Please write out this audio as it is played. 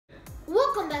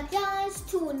Welcome back, guys,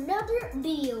 to another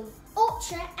video,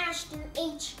 Ultra Ashton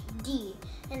HD.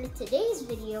 And in today's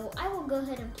video, I will go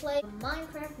ahead and play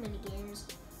Minecraft minigames.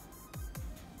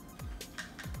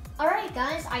 Alright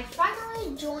guys, I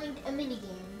finally joined a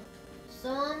minigame.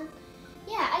 So,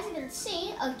 yeah, as you can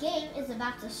see, a game is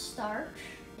about to start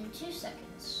in 2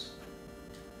 seconds.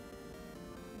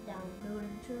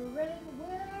 Downloading terrain,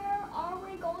 where are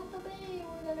we going to be?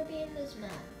 We're going to be in this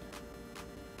map.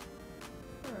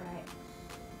 Alright.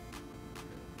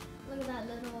 Look at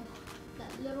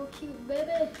that little cute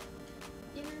baby.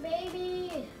 Even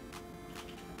baby.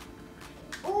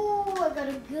 Oh, I got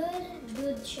a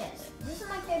good chest. This is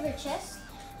my favorite chest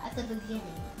at the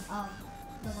beginning of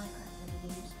the Minecraft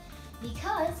minigames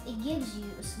because it gives you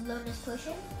a slowness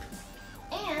potion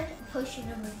and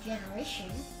potion of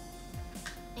regeneration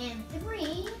and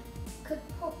 3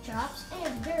 cooked pork chops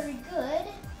and very good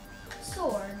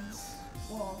swords.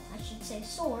 Well, I should say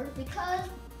sword because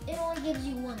it only gives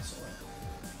you 1 sword.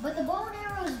 But the bow and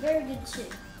arrow is very good too.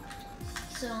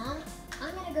 So I'm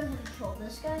gonna go ahead and kill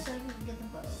this guy so I can get the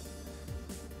bow.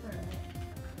 Alright.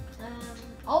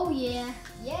 Oh yeah.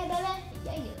 Yeah,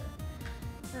 baby.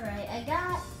 Yeah. Alright, I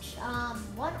got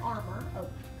 1 armor.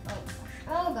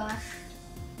 Oh gosh.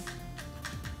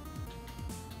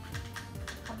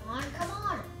 Come on.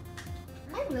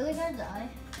 Am I really gonna die?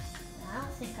 I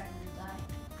don't think I'm gonna die.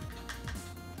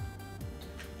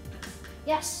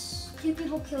 Yes, 2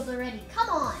 people killed already. Come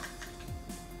on.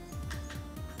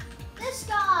 This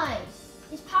guy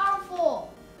is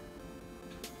powerful.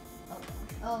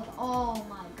 Oh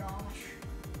my gosh.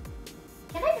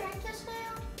 Can I drink this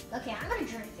now? Okay, I'm gonna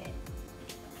drink it.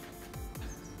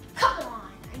 Come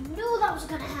on, I knew that was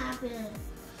gonna happen.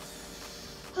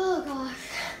 Oh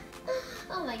gosh.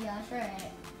 Oh my gosh,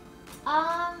 alright.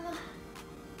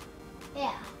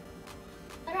 Yeah.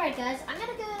 Alright guys, I'm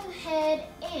gonna go ahead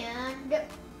and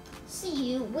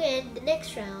see you when the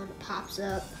next round pops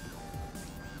up.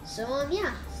 So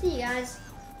yeah, see you guys.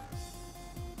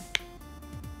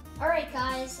 Alright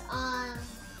guys, I'm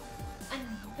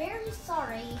very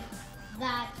sorry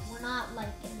that we're not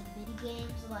like in the mini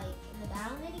games, like in the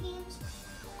battle mini games.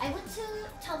 I went to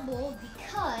Tumble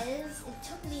because it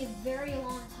took me a very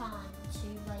long time to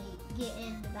like get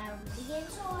in the battle mini game,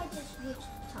 so I just switched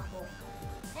to Tumble.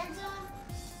 And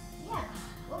yeah,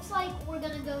 looks like we're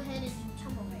gonna go ahead and do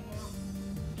Tumble right now.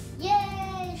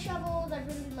 Yay, shovels! I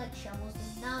really like shovels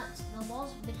and not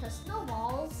snowballs because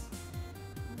snowballs,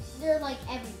 they're like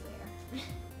everywhere.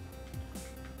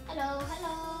 Hello.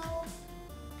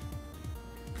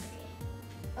 Okay.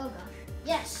 Oh gosh.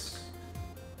 Yes.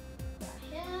 Got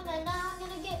him, and now I'm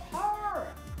gonna get her.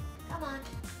 Come on.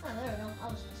 Oh, there we go. That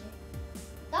was easy.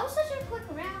 That was such a quick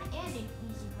round and an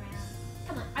easy round.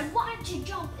 Come on. I wanted to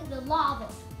jump in the lava.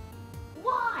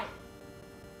 Why?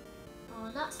 Oh,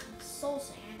 not soul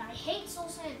sand. I hate soul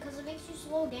sand because it makes you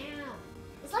slow down.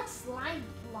 It's like slime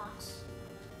blocks.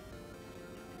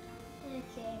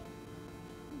 Okay.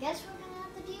 Guess we're gonna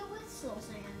have to deal with soul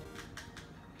sand.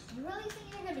 You really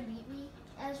think you're gonna beat me,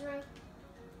 Ezra?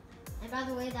 And by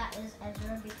the way, that is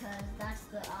Ezra because that's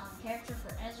the character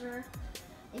for Ezra.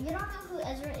 If you don't know who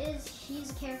Ezra is, he's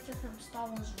a character from Star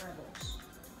Wars Rebels.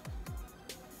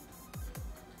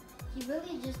 He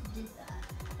really just did that.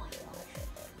 Oh my gosh.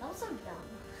 That was so dumb.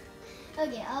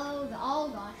 Okay, oh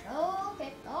gosh.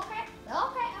 Okay.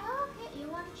 You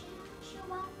want a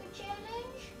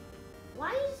challenge?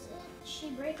 Why is she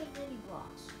breaking any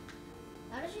blocks?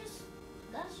 That's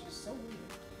just so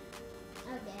weird.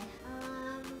 Okay,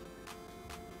 let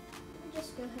me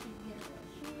just go ahead and get it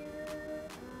right here.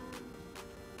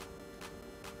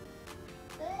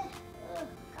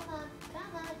 Come on.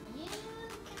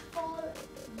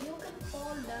 You can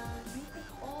fall down.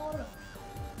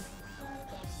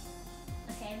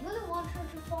 Okay, I really want her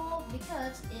to fall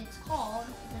because it's called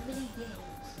the mini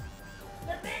games.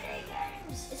 The mini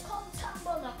games! It's called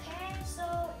Tumble, okay? So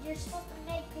you're supposed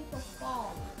to make people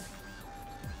fall.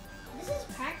 This is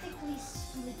practically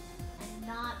Spleef and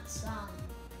not Tumble.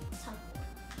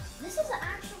 This is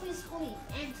actually Spleef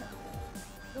and Tumble.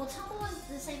 Well, Tumble is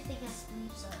the same thing as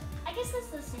Spleef, so I guess that's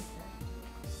the same thing.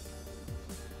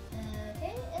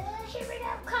 Okay, here we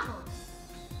go. Come on.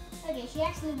 Okay, she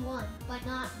actually won by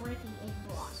not breaking 8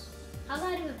 blocks. How's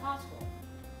that even possible?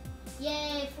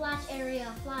 Yay, flat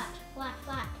area, flat. Okay,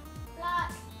 come on.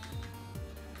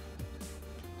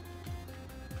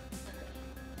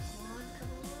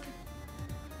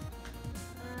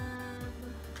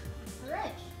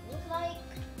 Alright, looks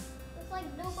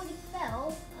like nobody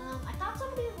fell. I thought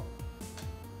somebody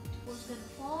was gonna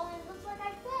fall, and it looks like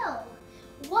I fell.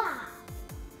 Wow.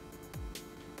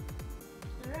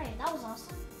 Alright, that was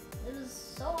awesome. It was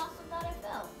so awesome that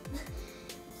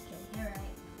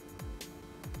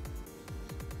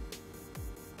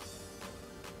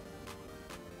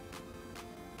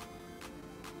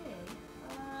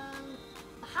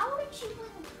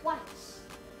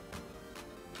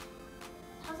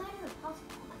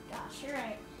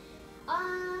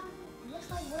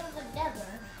we're in the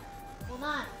nether. Well,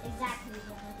 not exactly the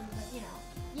nether, but you know,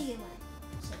 you get what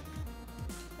I'm saying.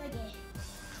 Okay.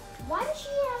 Why does she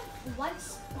have white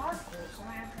sparkles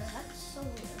around her? That's so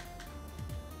weird.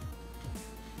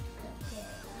 Okay.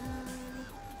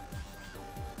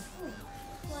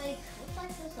 Looks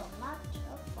like there's a lot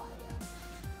of fire.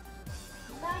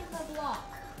 Magma block.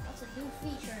 That's a new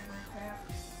feature in Minecraft.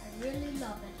 I really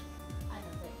love it. I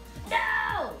love it.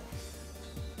 No!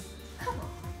 Come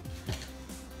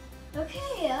on.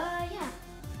 Okay, yeah.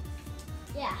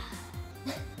 Yeah.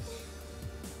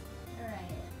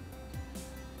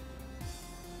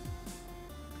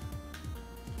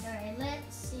 Alright,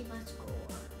 let's see my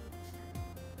score.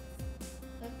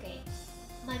 Okay.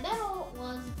 My medal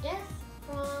was death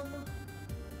from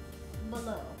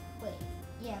below. Wait,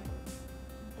 yeah.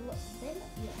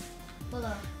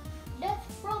 Below. Death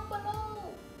from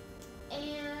below.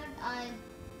 And I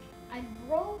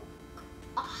broke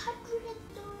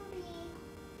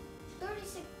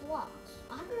 136 blocks.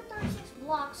 136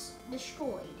 blocks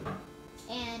destroyed.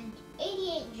 And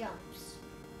 88 jumps.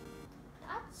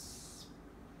 That's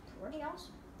pretty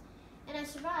awesome. And I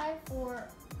survived for,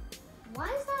 why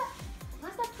is that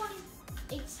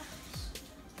 28 seconds?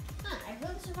 Huh, I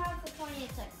really survived for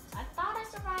 28 seconds. I thought I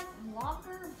survived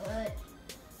longer, but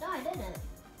no, I didn't.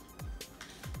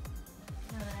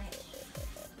 Alright.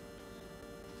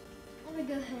 Let me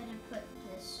go ahead and put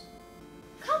this.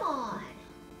 Come on!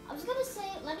 I was gonna say,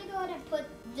 let me go ahead and put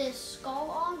this skull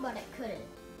on, but I couldn't.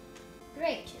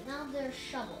 Great, now there's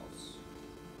shovels.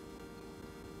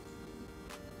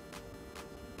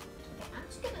 Okay, I'm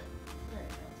just gonna,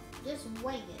 just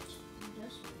wing it.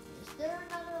 Is there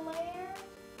another layer?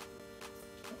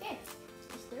 Okay,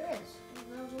 yes there is.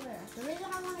 There's a layer. The reason I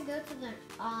want to go to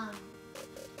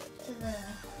the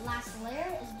last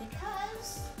layer is because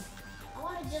I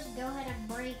want to just go ahead and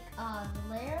break the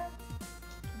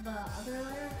other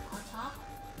layer on top.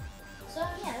 So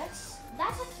yeah, that's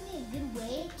actually a good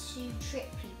way to trick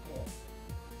people.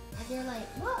 And they're like,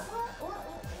 what?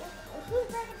 Who's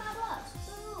breaking my blocks?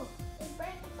 Who is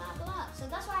breaking my blocks? So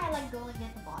that's why I like going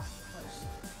at the bottom first.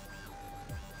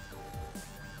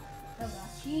 Oh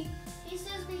gosh, he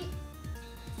says me.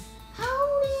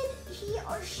 How did he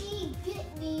or she get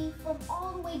me from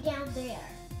all the way down there?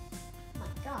 Oh my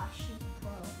gosh, she's a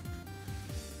pro.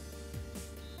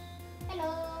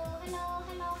 Hello.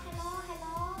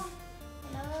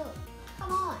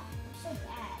 Come on. I'm so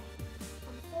bad.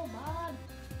 I'm gonna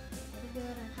go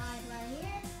and hide right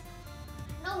here.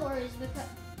 No worries, because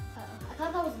I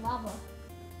thought that was lava.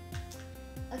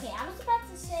 Okay, I was about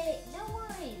to say no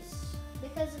worries,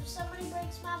 because if somebody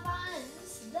breaks my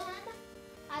vines, then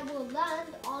I will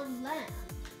land on land.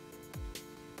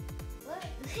 What?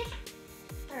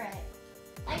 Alright.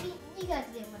 I mean, you guys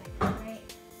get what I mean,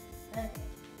 right? Okay.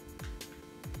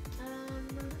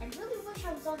 I really wish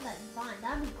I was on that vine.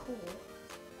 That'd be cool.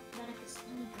 Then I could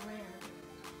sneak around.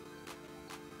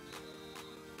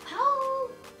 How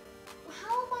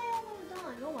am I almost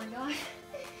done? Oh my gosh.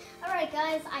 Alright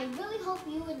guys, I really hope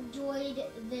you enjoyed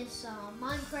this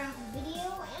Minecraft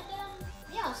video, and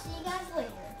yeah, I'll see you guys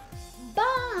later.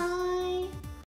 Bye!